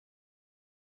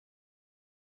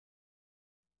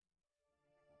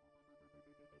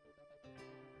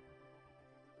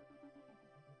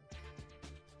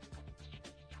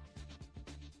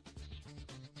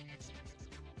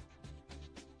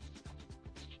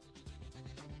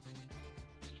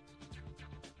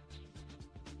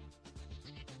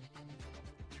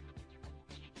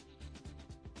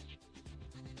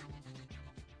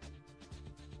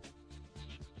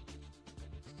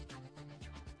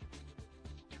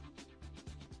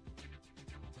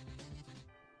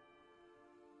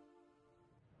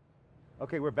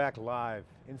Okay, we're back live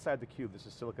inside theCUBE. This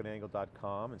is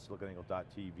siliconangle.com and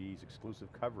siliconangle.tv's exclusive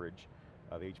coverage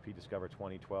of HP Discover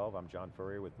 2012. I'm John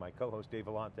Furrier with my co-host Dave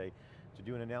Vellante to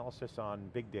do an analysis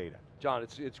on big data. John,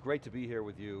 it's great to be here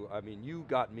with you. I mean, you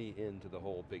got me into the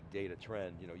whole big data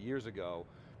trend, years ago,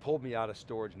 pulled me out of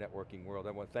storage networking world.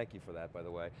 I want to thank you for that, by the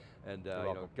way. And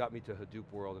got me to Hadoop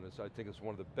world, and I think it's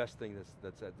one of the best things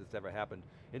that's ever happened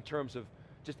in terms of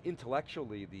just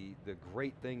intellectually, the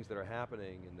great things that are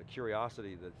happening and the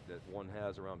curiosity that one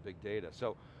has around big data.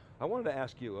 So I wanted to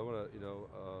ask you,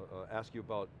 ask you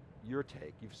about your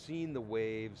take. You've seen the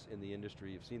waves in the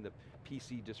industry, you've seen the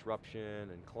PC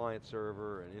disruption and client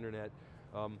server and internet.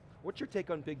 What's your take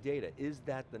on big data? Is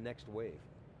that the next wave?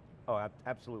 Oh,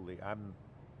 absolutely. I'm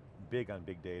big on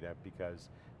big data because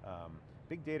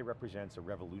big data represents a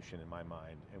revolution in my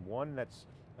mind, and one that's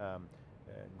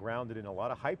grounded in a lot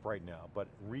of hype right now, but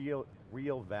real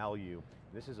value.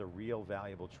 This is a real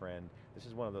valuable trend. This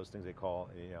is one of those things they call,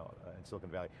 in Silicon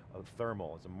Valley,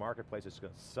 thermal. It's a marketplace that's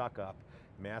going to suck up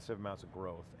massive amounts of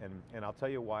growth. And I'll tell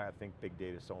you why I think big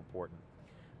data is so important.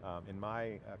 In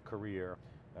my career,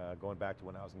 going back to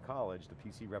when I was in college, the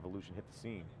PC revolution hit the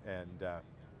scene. And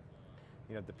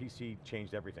the PC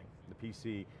changed everything. The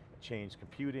PC changed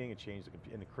computing,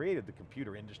 and it created the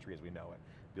computer industry as we know it.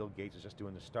 Bill Gates is just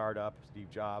doing the startup, Steve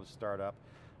Jobs startup,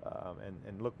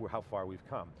 and look how far we've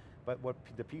come. But what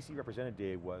the PC represented,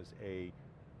 Dave, was a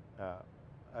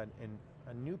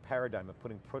new paradigm of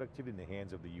putting productivity in the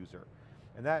hands of the user.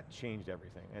 And that changed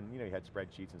everything. And you had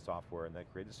spreadsheets and software, and that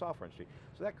created the software industry.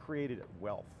 So that created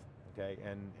wealth, okay?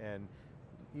 And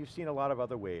you've seen a lot of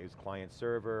other ways, client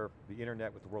server, the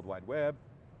internet with the World Wide Web,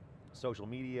 social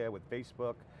media with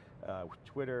Facebook,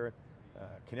 Twitter,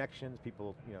 connections,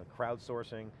 people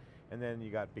crowdsourcing, and then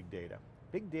you got big data.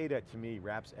 Big data, to me,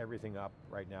 wraps everything up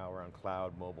right now around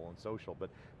cloud, mobile, and social, but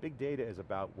big data is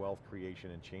about wealth creation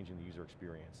and changing the user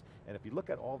experience. And if you look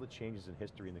at all the changes in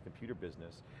history in the computer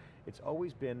business, it's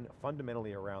always been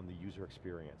fundamentally around the user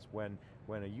experience. When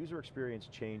a user experience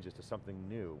changes to something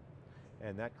new,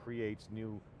 and that creates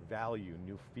new value,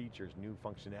 new features, new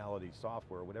functionality,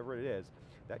 software, whatever it is,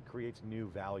 that creates new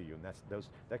value, and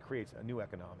that creates a new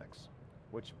economics,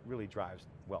 which really drives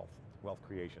wealth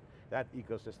creation. That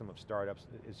ecosystem of startups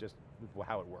is just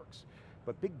how it works.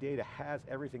 But big data has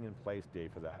everything in place,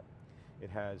 Dave, for that.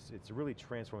 It's really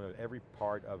transformed every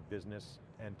part of business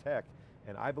and tech,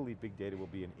 and I believe big data will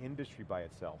be an industry by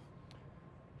itself.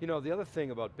 The other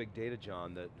thing about big data,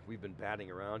 John, that we've been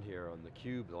batting around here on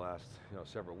theCUBE the last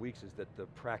several weeks is that the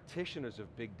practitioners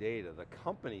of big data, the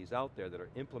companies out there that are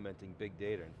implementing big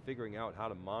data and figuring out how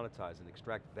to monetize and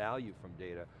extract value from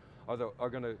data are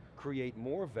going to create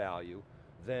more value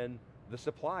than the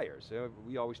suppliers.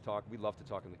 We love to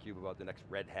talk on theCUBE about the next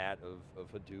Red Hat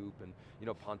of Hadoop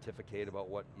and pontificate about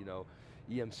what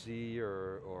EMC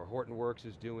or Hortonworks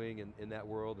is doing in that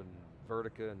world, and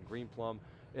Vertica and Greenplum.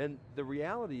 And the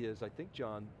reality is, I think,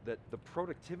 John, that the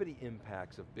productivity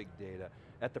impacts of big data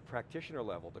at the practitioner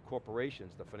level, the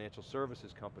corporations, the financial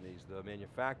services companies, the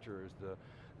manufacturers,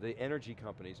 the energy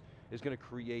companies, is going to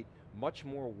create much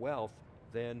more wealth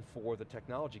than for the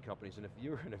technology companies. And if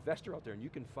you're an investor out there and you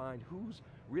can find who's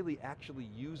really actually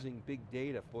using big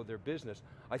data for their business,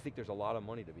 I think there's a lot of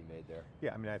money to be made there.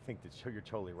 Yeah, I mean, I think that you're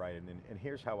totally right, and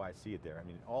here's how I see it there. I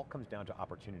mean, it all comes down to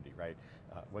opportunity, right?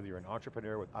 Whether you're an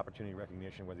entrepreneur with opportunity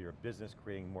recognition, whether you're a business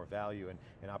creating more value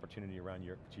and opportunity around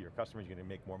to your customers, you're going to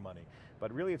make more money.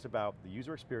 But really it's about the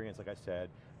user experience, like I said,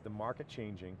 the market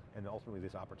changing, and ultimately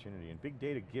this opportunity. And big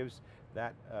data gives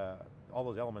that, all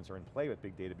those elements are in play with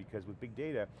big data, because with big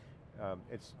data,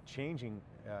 it's changing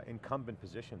incumbent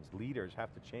positions. Leaders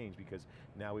have to change because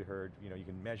now we heard, you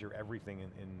can measure everything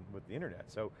with the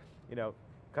internet. So,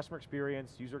 customer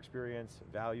experience, user experience,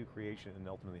 value creation, and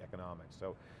ultimately economics.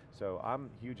 So I'm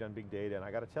huge on big data, and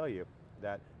I got to tell you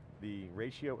that the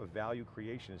ratio of value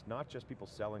creation is not just people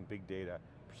selling big data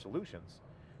solutions,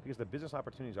 because the business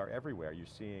opportunities are everywhere. You're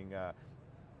seeing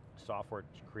software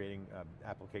creating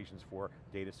applications for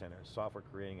data centers, software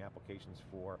creating applications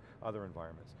for other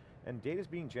environments. And data's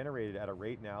being generated at a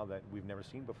rate now that we've never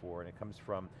seen before, and it comes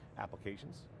from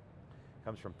applications, it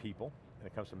comes from people, and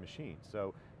it comes from machines.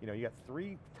 So, you got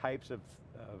three types of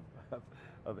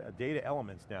data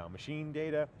elements now: machine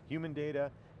data, human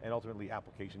data, and ultimately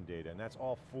application data. And that's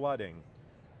all flooding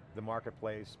the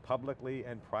marketplace publicly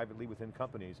and privately within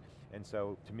companies. And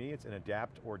so, to me, it's an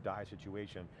adapt or die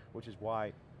situation, which is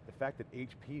why the fact that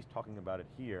HP is talking about it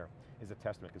here is a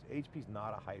testament, because HP's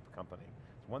not a hype company.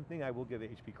 It's one thing I will give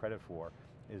HP credit for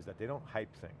is that they don't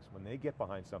hype things. When they get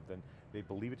behind something, they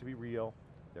believe it to be real,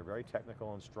 they're very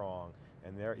technical and strong,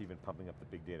 and they're even pumping up the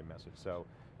big data message. So,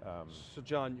 so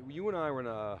John, you and I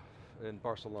were in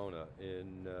Barcelona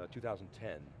in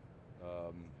 2010,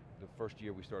 the first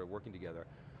year we started working together,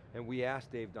 and we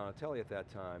asked Dave Donatelli at that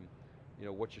time,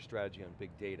 what's your strategy on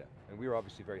big data? And we were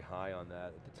obviously very high on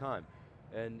that at the time.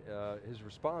 And his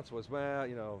response was,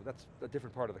 well, that's a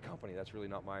different part of the company, that's really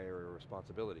not my area of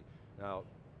responsibility. Now,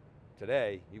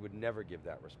 today, he would never give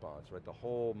that response, right? The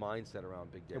whole mindset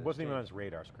around big data. It wasn't even on his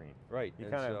radar screen. Right.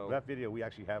 That video we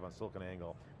actually have on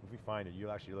SiliconANGLE, if we find it,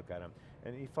 you'll actually look at him.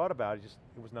 And he thought about it,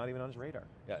 it was not even on his radar.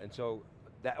 Yeah, and so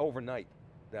that overnight,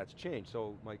 that's changed.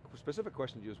 So my specific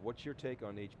question to you is, what's your take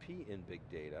on HP in big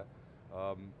data?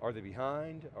 Are they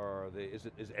behind?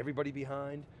 Is everybody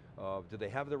behind? Do they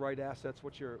have the right assets?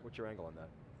 What's your angle on that?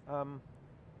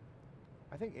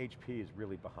 I think HP is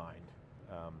really behind.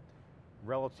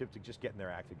 Relative to just getting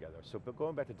their act together. So, but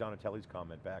going back to Donatelli's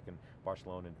comment back in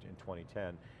Barcelona in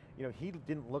 2010, he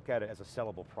didn't look at it as a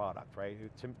sellable product, right?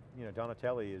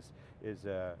 Donatelli is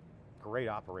a great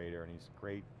operator and he's a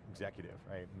great executive,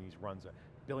 right? And he runs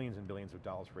billions and billions of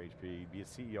dollars for HP, be a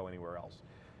CEO anywhere else.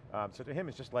 So to him,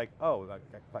 it's just like, oh,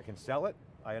 if I can sell it,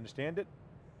 I understand it,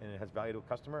 and it has value to a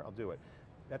customer, I'll do it.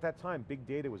 At that time, big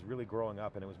data was really growing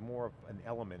up and it was more of an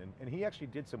element, and he actually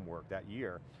did some work that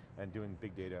year and doing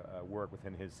big data work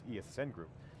within his ESN group.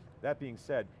 That being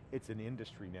said, it's an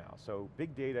industry now, so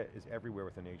big data is everywhere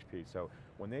within HP. So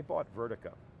when they bought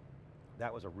Vertica,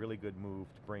 that was a really good move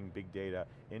to bring big data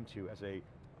into as a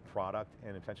product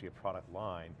and essentially a product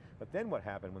line. But then what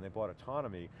happened when they bought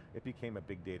Autonomy, it became a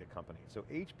big data company. So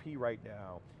HP right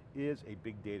now is a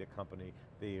big data company.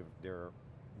 They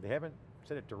haven't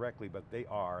said it directly, but they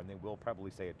are, and they will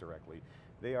probably say it directly.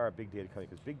 They are a big data company,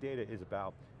 because big data is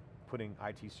about putting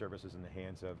IT services in the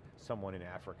hands of someone in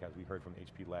Africa, as we heard from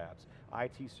HP Labs.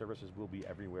 IT services will be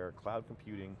everywhere. Cloud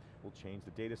computing will change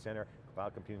the data center.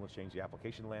 Cloud computing will change the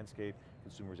application landscape.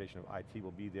 Consumerization of IT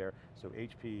will be there. So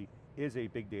HP is a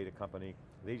big data company.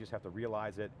 They just have to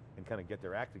realize it and kind of get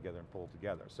their act together and pull it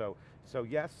together. So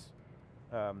yes,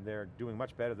 they're doing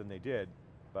much better than they did,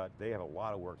 but they have a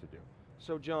lot of work to do.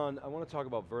 So John, I want to talk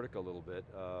about Vertica a little bit.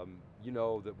 You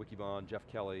know that Wikibon, Jeff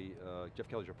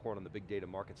Kelly's report on the big data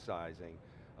market sizing,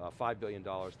 $5 billion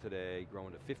today,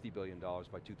 growing to $50 billion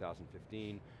by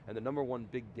 2015, and the #1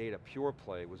 big data pure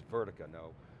play was Vertica. Now,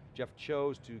 Jeff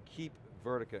chose to keep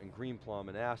Vertica and Greenplum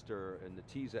and Aster and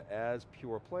Netezza as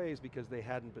pure plays because they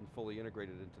hadn't been fully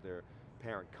integrated into their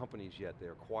parent companies yet,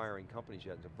 their acquiring companies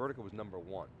yet, so Vertica was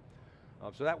 #1.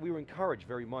 So that we were encouraged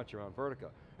very much around Vertica.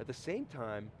 At the same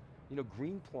time,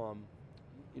 Greenplum,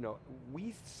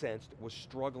 we sensed was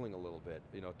struggling a little bit,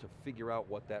 to figure out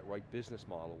what that right business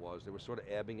model was. They were sort of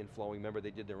ebbing and flowing. Remember,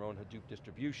 they did their own Hadoop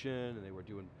distribution, and they were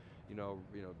doing,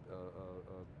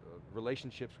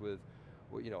 relationships with,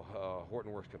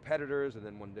 Hortonworks competitors, and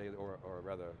then one day, or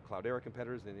rather, Cloudera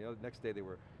competitors, and the next day they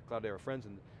were Cloudera friends,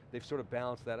 and they've sort of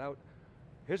balanced that out.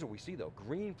 Here's what we see though,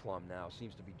 Greenplum now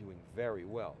seems to be doing very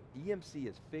well. EMC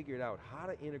has figured out how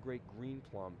to integrate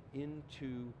Greenplum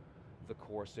into the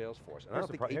core Salesforce. And I don't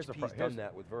think HP's done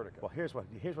that with Vertica. Well, here's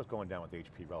what's going down with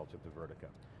HP relative to Vertica.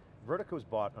 Vertica was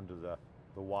bought under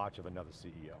the watch of another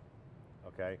CEO,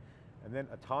 okay? And then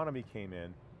Autonomy came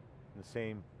in the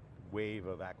same wave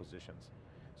of acquisitions.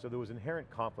 So there was inherent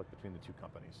conflict between the two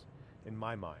companies, in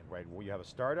my mind, right? Where you have a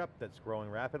startup that's growing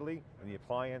rapidly in the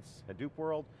appliance Hadoop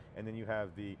world, and then you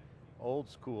have the old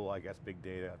school, I guess, big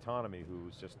data Autonomy,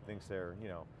 who just thinks they're,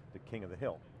 the king of the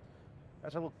hill.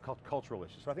 That's a little cultural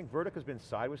issue. So I think Vertica's been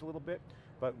sideways a little bit,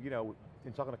 but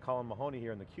in talking to Colin Mahoney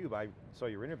here in theCUBE, I saw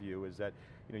your interview, is that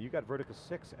you got Vertica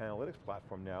 6 analytics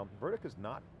platform now. Vertica's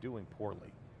not doing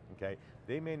poorly, okay?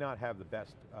 They may not have the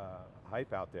best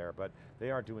hype out there, but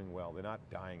they are doing well. They're not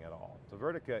dying at all. So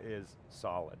Vertica is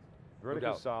solid.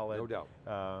 Vertica's solid. No doubt.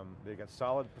 They got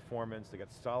solid performance, they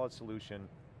got solid solution.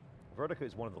 Vertica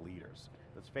is one of the leaders,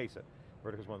 let's face it.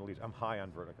 Vertica's one of the leaders. I'm high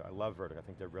on Vertica. I love Vertica. I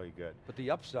think they're really good. But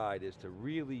the upside is to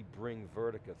really bring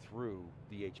Vertica through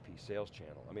the HP sales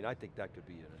channel. I mean, I think that could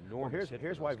be an enormous hit.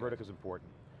 Here's why Vertica's important.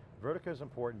 Vertica's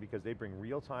important because they bring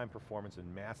real-time performance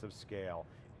and massive scale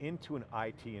into an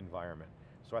IT environment.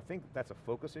 So I think that's a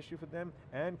focus issue for them,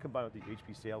 and combined with the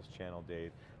HP sales channel,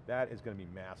 Dave, that is going to be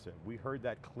massive. We heard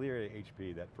that clearly at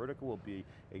HP, that Vertica will be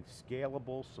a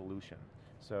scalable solution.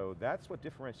 So that's what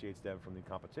differentiates them from the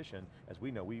competition. As we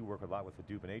know, we work a lot with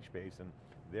Hadoop and HBase, and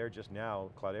they're just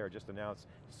now, Cloudera just announced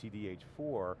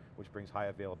CDH4, which brings high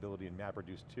availability and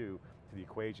MapReduce 2 to the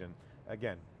equation.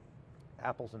 Again,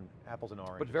 apples and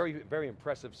oranges. But very, very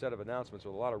impressive set of announcements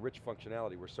with a lot of rich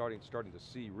functionality. We're starting to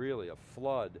see really a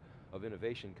flood of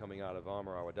innovation coming out of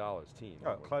Amr Awadalla's team.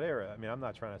 Oh, Cloudera, I mean, I'm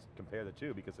not trying to compare the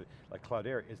two because like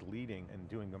Cloudera is leading and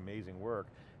doing amazing work,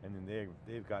 and then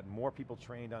they've got more people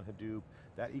trained on Hadoop.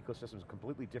 That ecosystem is a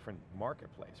completely different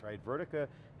marketplace, right? Vertica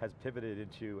has pivoted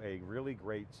into a really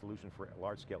great solution for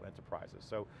large scale enterprises.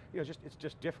 So, it's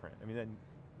just different. I mean, then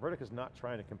Vertica's not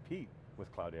trying to compete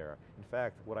with Cloudera. In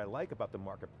fact, what I like about the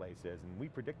marketplace is, and we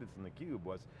predicted this in theCUBE,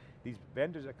 was these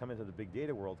vendors that come into the big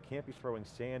data world can't be throwing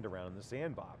sand around in the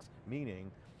sandbox,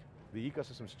 meaning the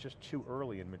ecosystem's just too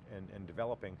early and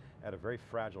developing at a very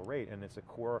fragile rate, and it's a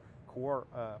core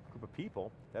group of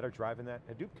people that are driving that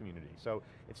Hadoop community. So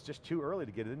it's just too early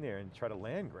to get in there and try to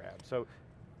land grab. So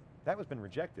that was been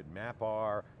rejected.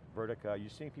 MapR, Vertica, you're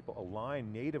seeing people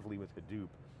align natively with Hadoop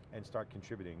and start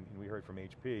contributing, and we heard from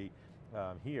HP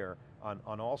here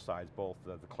on all sides, both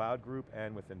the cloud group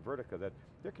and within Vertica, that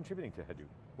they're contributing to Hadoop.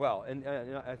 Well, and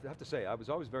I have to say, I was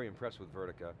always very impressed with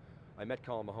Vertica. I met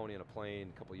Colin Mahoney on a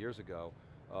plane a couple of years ago,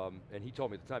 and he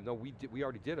told me at the time, no, we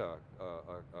already did a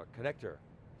connector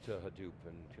to Hadoop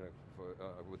and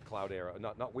with Cloudera,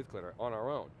 not with Cloudera, on our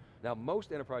own. Now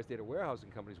most enterprise data warehousing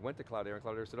companies went to Cloudera, and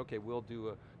Cloudera said, okay, we'll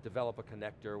develop a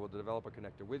connector, we'll develop a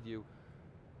connector with you.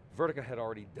 Vertica had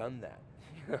already done that,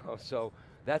 so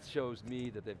that shows me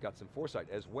that they've got some foresight.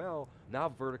 As well,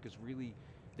 now Vertica's really,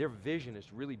 their vision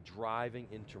is really driving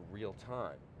into real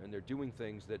time, and they're doing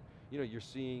things that you're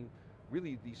seeing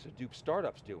really these Hadoop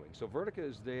startups doing. So Vertica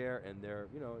is there, and they're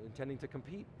intending to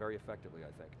compete very effectively,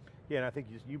 I think. Yeah, and I think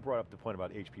you brought up the point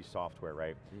about HP software,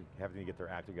 right? Having to get their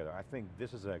act together. I think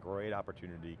this is a great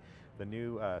opportunity. The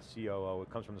new COO, it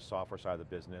comes from the software side of the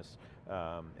business,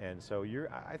 and so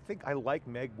I think I like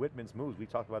Meg Whitman's moves. We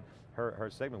talked about her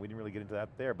segment, we didn't really get into that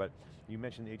there, but you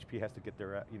mentioned HP has to get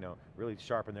their, really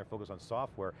sharpen their focus on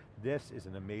software. This is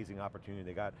an amazing opportunity.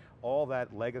 They got all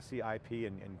that legacy IP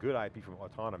and good IP from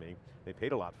Autonomy. They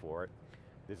paid a lot for it.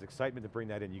 There's excitement to bring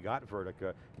that in. You got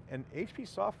Vertica, and HP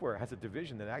Software has a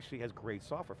division that actually has great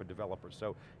software for developers.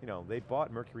 So, they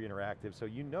bought Mercury Interactive, so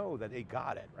you know that they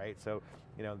got it, right? So,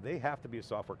 they have to be a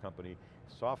software company.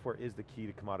 Software is the key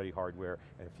to commodity hardware,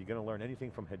 and if you're going to learn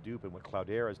anything from Hadoop and what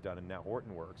Cloudera has done and now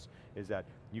Hortonworks, is that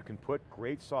you can put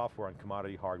great software on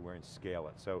commodity hardware and scale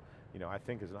it. So, I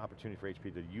think there's an opportunity for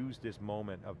HP to use this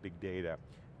moment of big data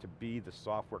to be the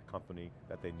software company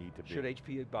that they need to be. Should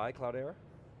HP buy Cloudera?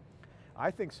 I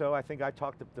think so. I think I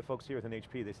talked to the folks here within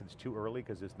HP, they said it's too early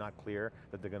because it's not clear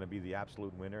that they're going to be the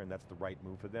absolute winner, and that's the right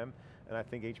move for them. And I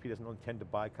think HP doesn't intend to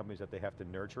buy companies that they have to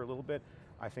nurture a little bit.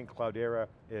 I think Cloudera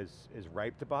is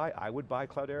ripe to buy. I would buy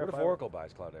Cloudera. What if Oracle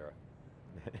buys Cloudera?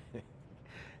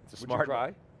 It's a smart. Would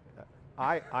you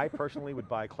try? I personally would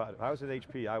buy Cloudera. If I was at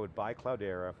HP, I would buy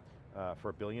Cloudera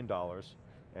for $1 billion,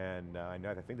 and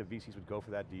I think the VCs would go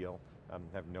for that deal.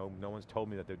 No one's told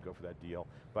me that they'd go for that deal,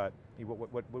 but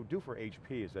what it would do for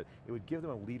HP is that it would give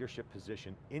them a leadership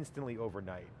position instantly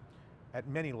overnight at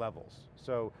many levels.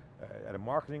 So at a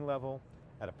marketing level,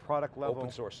 at a product level. Open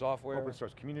source software. Open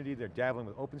source community, they're dabbling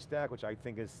with OpenStack, which I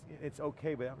think it's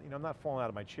okay, but I'm not falling out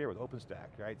of my chair with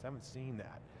OpenStack, right? So I haven't seen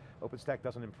that. OpenStack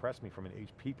doesn't impress me from an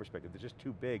HP perspective. They're just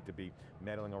too big to be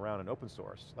meddling around in open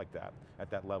source like that,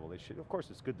 at that level. They should, of course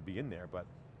it's good to be in there, but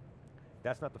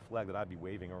that's not the flag that I'd be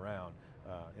waving around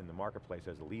in the marketplace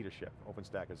as a leadership.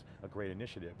 OpenStack is a great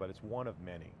initiative, but it's one of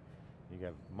many. You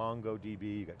have MongoDB,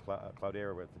 you got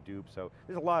Cloudera with Hadoop, so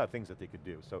there's a lot of things that they could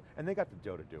do. So, and they got the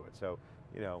dough to do it. So,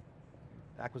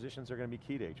 acquisitions are going to be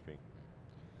key to HP.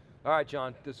 All right,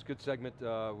 John, this is a good segment.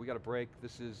 We got a break.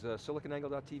 This is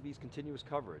SiliconANGLE.tv's continuous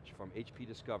coverage from HP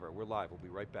Discover. We're live, we'll be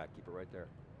right back. Keep it right there.